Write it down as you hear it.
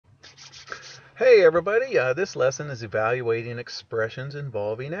Hey everybody, this lesson is evaluating expressions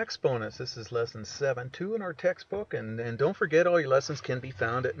involving exponents. This is lesson 7.2 in our textbook, and don't forget all your lessons can be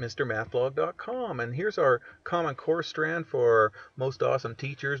found at Mrmathblog.com. And here's our common core strand for most awesome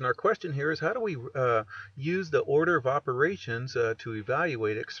teachers. And our question here is, how do we use the order of operations to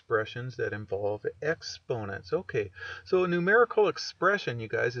evaluate expressions that involve exponents? Okay, so a numerical expression, you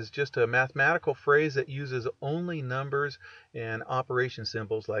guys, is just a mathematical phrase that uses only numbers and operation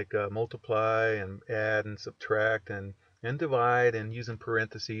symbols like multiply and add and subtract and divide and using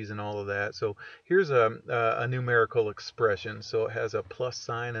parentheses and all of that. So here's a numerical expression. So it has a plus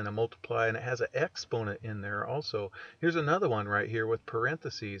sign and a multiply, and it has an exponent in there also. Here's another one right here with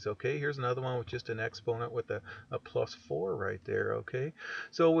parentheses. Okay, here's another one with just an exponent with a plus 4 right there. Okay,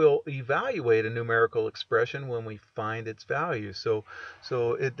 so we'll evaluate a numerical expression when we find its value. So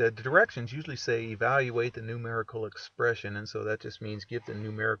the directions usually say evaluate the numerical expression, and so that just means give the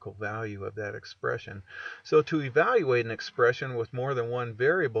numerical value of that expression. So to evaluate an expression with more than one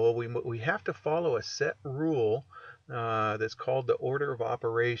variable, we have to follow a set rule that's called the order of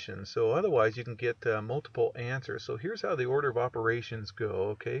operations. So otherwise you can get multiple answers. So here's how the order of operations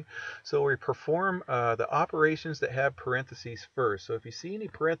go. Okay, so we perform the operations that have parentheses first. So if you see any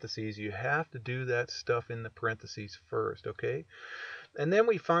parentheses, you have to do that stuff in the parentheses first. Okay, and then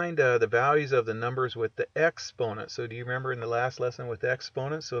we find the values of the numbers with the exponents. So do you remember in the last lesson with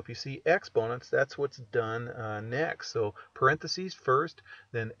exponents? So if you see exponents, that's what's done next. So parentheses first,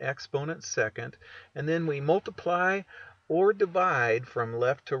 then exponents second, and then we multiply or divide from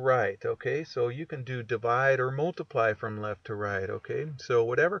left to right. Okay, so you can do divide or multiply from left to right. Okay, so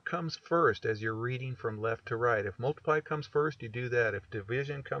whatever comes first as you're reading from left to right. If multiply comes first, you do that. If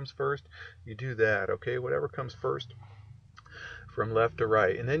division comes first, you do that. Okay, whatever comes first from left to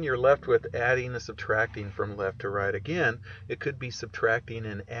right. And then you're left with adding and subtracting from left to right. Again, it could be subtracting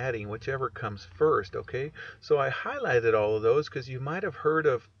and adding, whichever comes first. Okay, so I highlighted all of those because you might have heard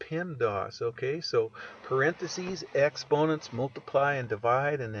of PEMDAS. Okay, so parentheses, exponents, multiply and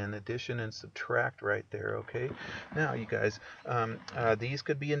divide, and then addition and subtract right there. Okay, now you guys, these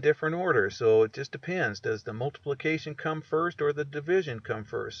could be in different orders, so it just depends. Does the multiplication come first or the division come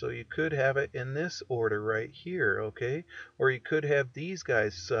first? So you could have it in this order right here. Okay, or you could have these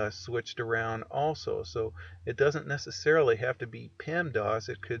guys switched around also. So it doesn't necessarily have to be PEMDAS.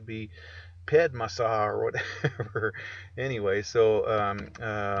 It could be PEDMASA or whatever. Anyway, so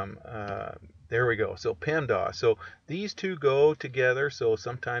there we go. So PEMDAS. So these two go together. So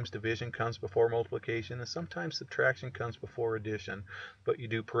sometimes division comes before multiplication, and sometimes subtraction comes before addition. But you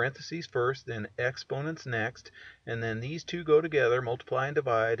do parentheses first, then exponents next, and then these two go together, multiply and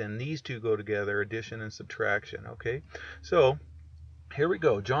divide, and these two go together, addition and subtraction. Okay, so here we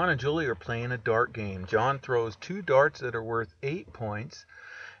go. John and Julie are playing a dart game. John throws 2 darts that are worth 8 points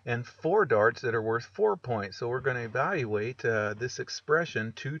and 4 darts that are worth 4 points. So we're going to evaluate this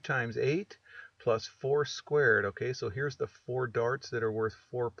expression, 2 times 8 plus 4 squared. Okay, so here's the 4 darts that are worth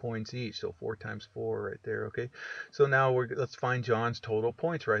 4 points each. So 4 times 4 right there. Okay, so now let's find John's total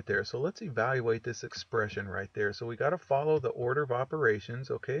points right there. So let's evaluate this expression right there. So we got to follow the order of operations.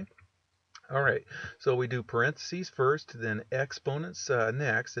 Okay. All right, so we do parentheses first, then exponents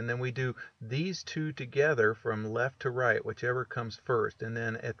next, and then we do these two together from left to right, whichever comes first. And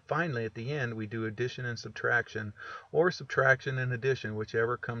then finally at the end, we do addition and subtraction, or subtraction and addition,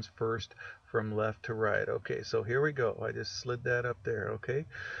 whichever comes first from left to right. Okay, so here we go. I just slid that up there. Okay,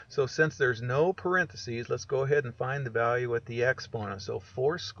 so since there's no parentheses, let's go ahead and find the value at the exponent. So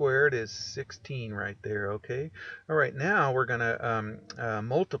 4 squared is 16 right there. Okay, all right, now we're going to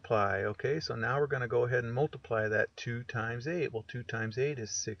multiply. Okay, so now we're going to go ahead and multiply that 2 times 8. Well, 2 times 8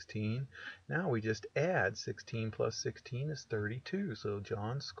 is 16. Now we just add 16 plus 16 is 32. So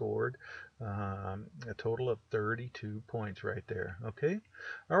John scored a total of 32 points right there. Okay,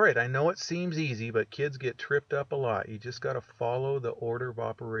 all right, I know it seems easy, but kids get tripped up a lot. You just got to follow the order of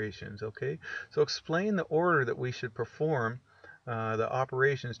operations. Okay, so explain the order that we should perform the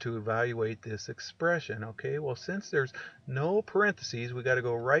operations to evaluate this expression. Okay, well, since there's no parentheses, we got to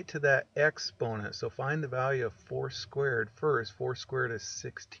go right to that exponent. So find the value of 4 squared first. 4 squared is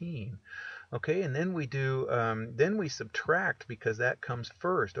 16. Okay, and then we subtract because that comes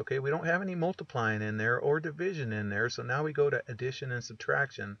first. Okay, we don't have any multiplying in there or division in there, so now we go to addition and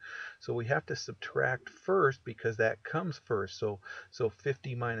subtraction. So we have to subtract first because that comes first. So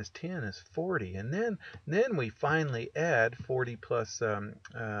 50 minus 10 is 40, and then we finally add 40 plus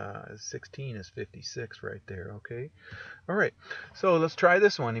 16 is 56 right there. Okay, all right, so let's try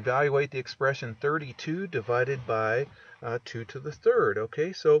this one. Evaluate the expression 32 divided by 2 to the third.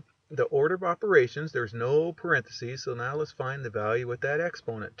 Okay, so the order of operations, there's no parentheses, so now let's find the value with that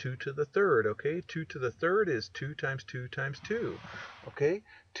exponent, 2 to the third, okay? 2 to the third is 2 times 2 times 2, okay?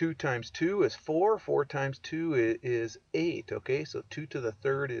 2 times 2 is 4, 4 times 2 is 8, okay? So 2 to the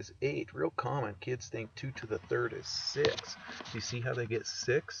third is 8. Real common, kids think 2 to the third is 6. Do you see how they get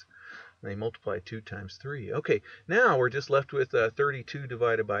 6? They multiply 2 times 3. Okay, now we're just left with 32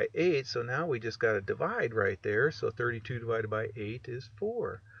 divided by 8, so now we just got to divide right there. So 32 divided by 8 is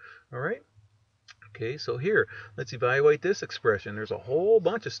 4. All right? Okay, so here, let's evaluate this expression. There's a whole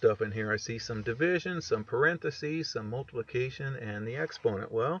bunch of stuff in here. I see some division, some parentheses, some multiplication, and the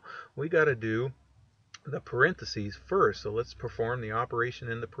exponent. Well, we got to do the parentheses first. So let's perform the operation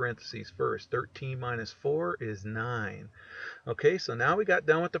in the parentheses first. 13 minus 4 is 9. Okay, so now we got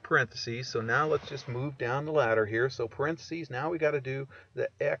done with the parentheses, so now let's just move down the ladder here. So parentheses, now we got to do the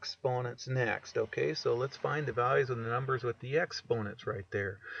exponents next. Okay, so let's find the values of the numbers with the exponents right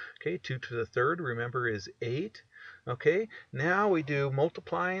there. Okay, 2 to the third, remember, is 8. Okay, now we do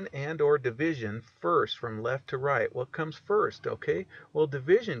multiplying and or division first from left to right. What comes first? Okay, well,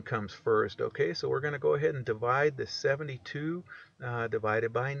 division comes first. Okay, so we're going to go ahead and divide the 72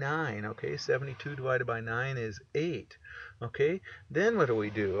 divided by 9. Okay, 72 divided by 9 is 8. Okay, then what do we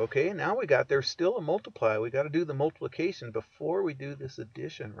do? Okay, now there's still a multiply. We got to do the multiplication before we do this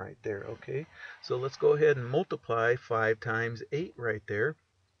addition right there. Okay, so let's go ahead and multiply 5 times 8 right there,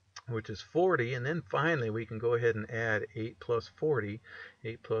 which is 40, and then finally we can go ahead and add 8 plus 40.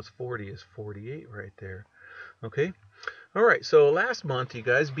 8 plus 40 is 48 right there. Okay. All right, so last month, you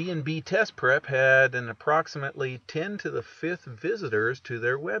guys, B&B Test Prep had an approximately 10 to the 5th visitors to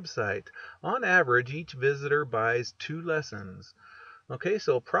their website. On average, each visitor buys 2 lessons. Okay,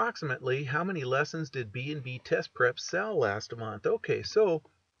 so approximately how many lessons did B&B Test Prep sell last month? Okay, so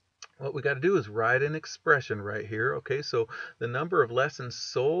what we got to do is write an expression right here. Okay, so the number of lessons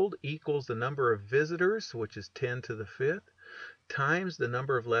sold equals the number of visitors, which is 10 to the 5th, times the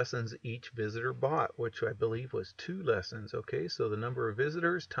number of lessons each visitor bought, which I believe was 2 lessons. Okay, so the number of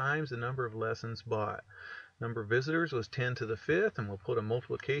visitors times the number of lessons bought. Number of visitors was 10 to the 5th, and we'll put a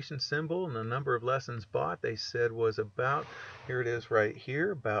multiplication symbol, and the number of lessons bought, they said, was about, here it is right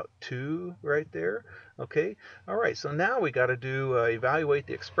here, about 2 right there. Okay, all right, so now we got to do evaluate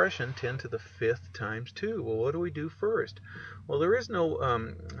the expression 10 to the 5th times 2. Well, what do we do first? Well, there is no,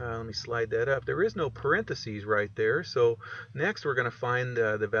 let me slide that up. There is no parentheses right there, so next we're going to find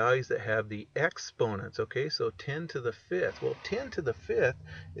the values that have the exponents. Okay, so 10 to the 5th. Well, 10 to the 5th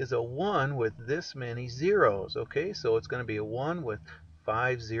is a 1 with this many zeros. Okay, so it's going to be a 1 with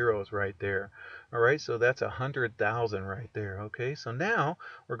 5 zeros right there. All right, so that's 100,000 right there. Okay, so now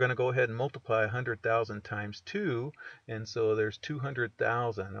we're going to go ahead and multiply 100,000 times 2, and so there's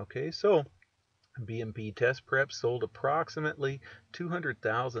 200,000. Okay, so B&B Test Prep sold approximately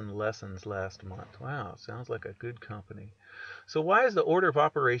 200,000 lessons last month. Wow, sounds like a good company. So why is the order of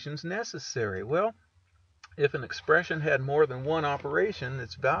operations necessary? Well, if an expression had more than one operation,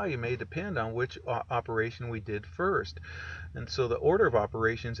 its value may depend on which operation we did first. And so the order of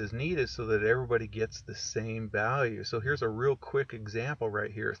operations is needed so that everybody gets the same value. So here's a real quick example right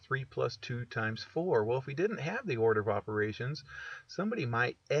here, 3 plus 2 times 4. Well, if we didn't have the order of operations, somebody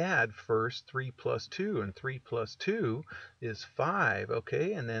might add first 3 plus 2, and 3 plus 2 is 5,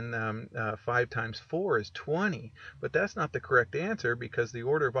 okay? And then 5 times 4 is 20. But that's not the correct answer because the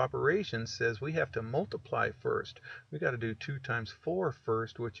order of operations says we have to multiply first. We got to do 2 times 4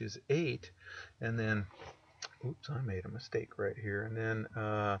 first, which is 8, and then oops, I made a mistake right here. And then,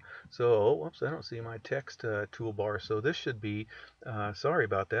 whoops, I don't see my text toolbar. So this should be, sorry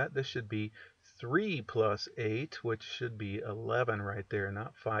about that. This should be 3 plus 8, which should be 11 right there,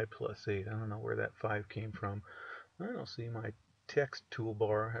 not 5 plus 8. I don't know where that 5 came from. I don't see my text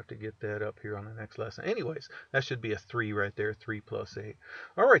toolbar. I have to get that up here on the next lesson. Anyways, that should be a 3 right there, 3 plus 8.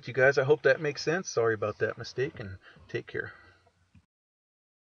 All right, you guys, I hope that makes sense. Sorry about that mistake, and take care.